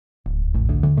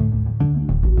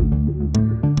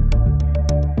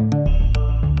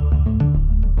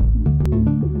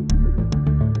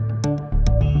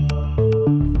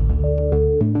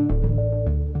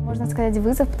сказать,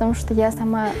 вызов, потому что я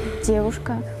сама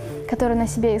девушка, которая на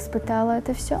себе испытала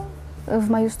это все. В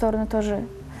мою сторону тоже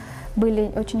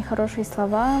были очень хорошие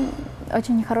слова,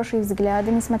 очень хорошие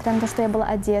взгляды, несмотря на то, что я была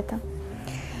одета.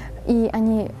 И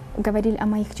они говорили о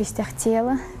моих частях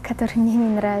тела, которые мне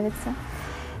не нравятся.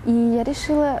 И я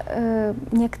решила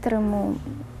некоторые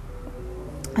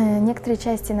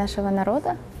части нашего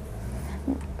народа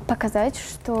показать,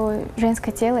 что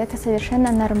женское тело – это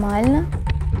совершенно нормально.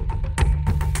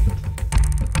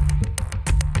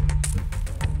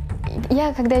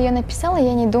 Когда ее написала,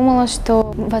 я не думала,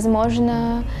 что,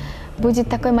 возможно, будет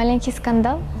такой маленький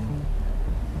скандал.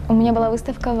 У меня была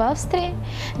выставка в Австрии,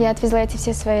 я отвезла эти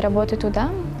все свои работы туда,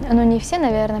 но не все,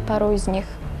 наверное, пару из них.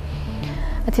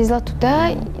 Отвезла туда,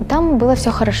 и там было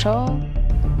все хорошо.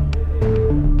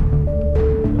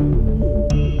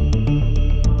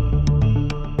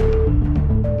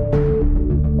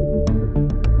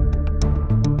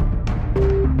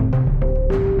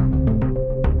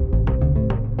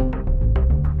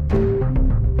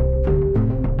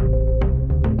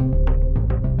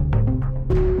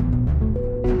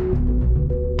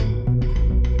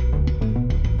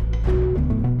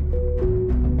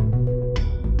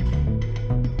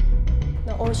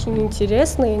 Очень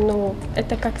интересный, но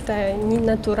это как-то не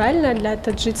натурально для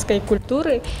таджикской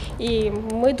культуры. И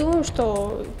мы думаем,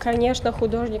 что, конечно,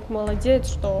 художник молодец,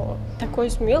 что такой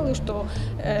смелый, что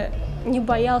не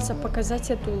боялся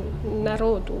показать эту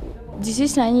народу.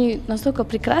 Действительно, они настолько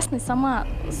прекрасны,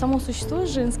 само существо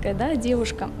женское, да,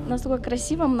 девушка, настолько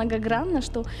красиво, многогранно,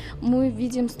 что мы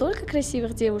видим столько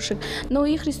красивых девушек, но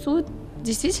их рисуют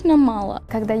действительно мало.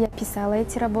 Когда я писала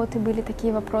эти работы, были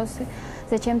такие вопросы: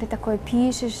 зачем ты такое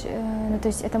пишешь, ну, то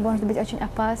есть это может быть очень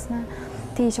опасно,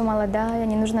 ты еще молодая,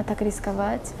 не нужно так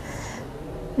рисковать.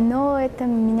 Но это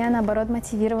меня, наоборот,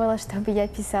 мотивировало, чтобы я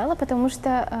писала, потому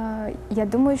что я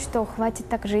думаю, что хватит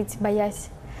так жить, боясь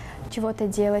чего-то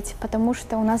делать, потому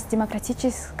что у нас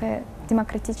демократическая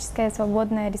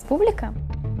свободная республика.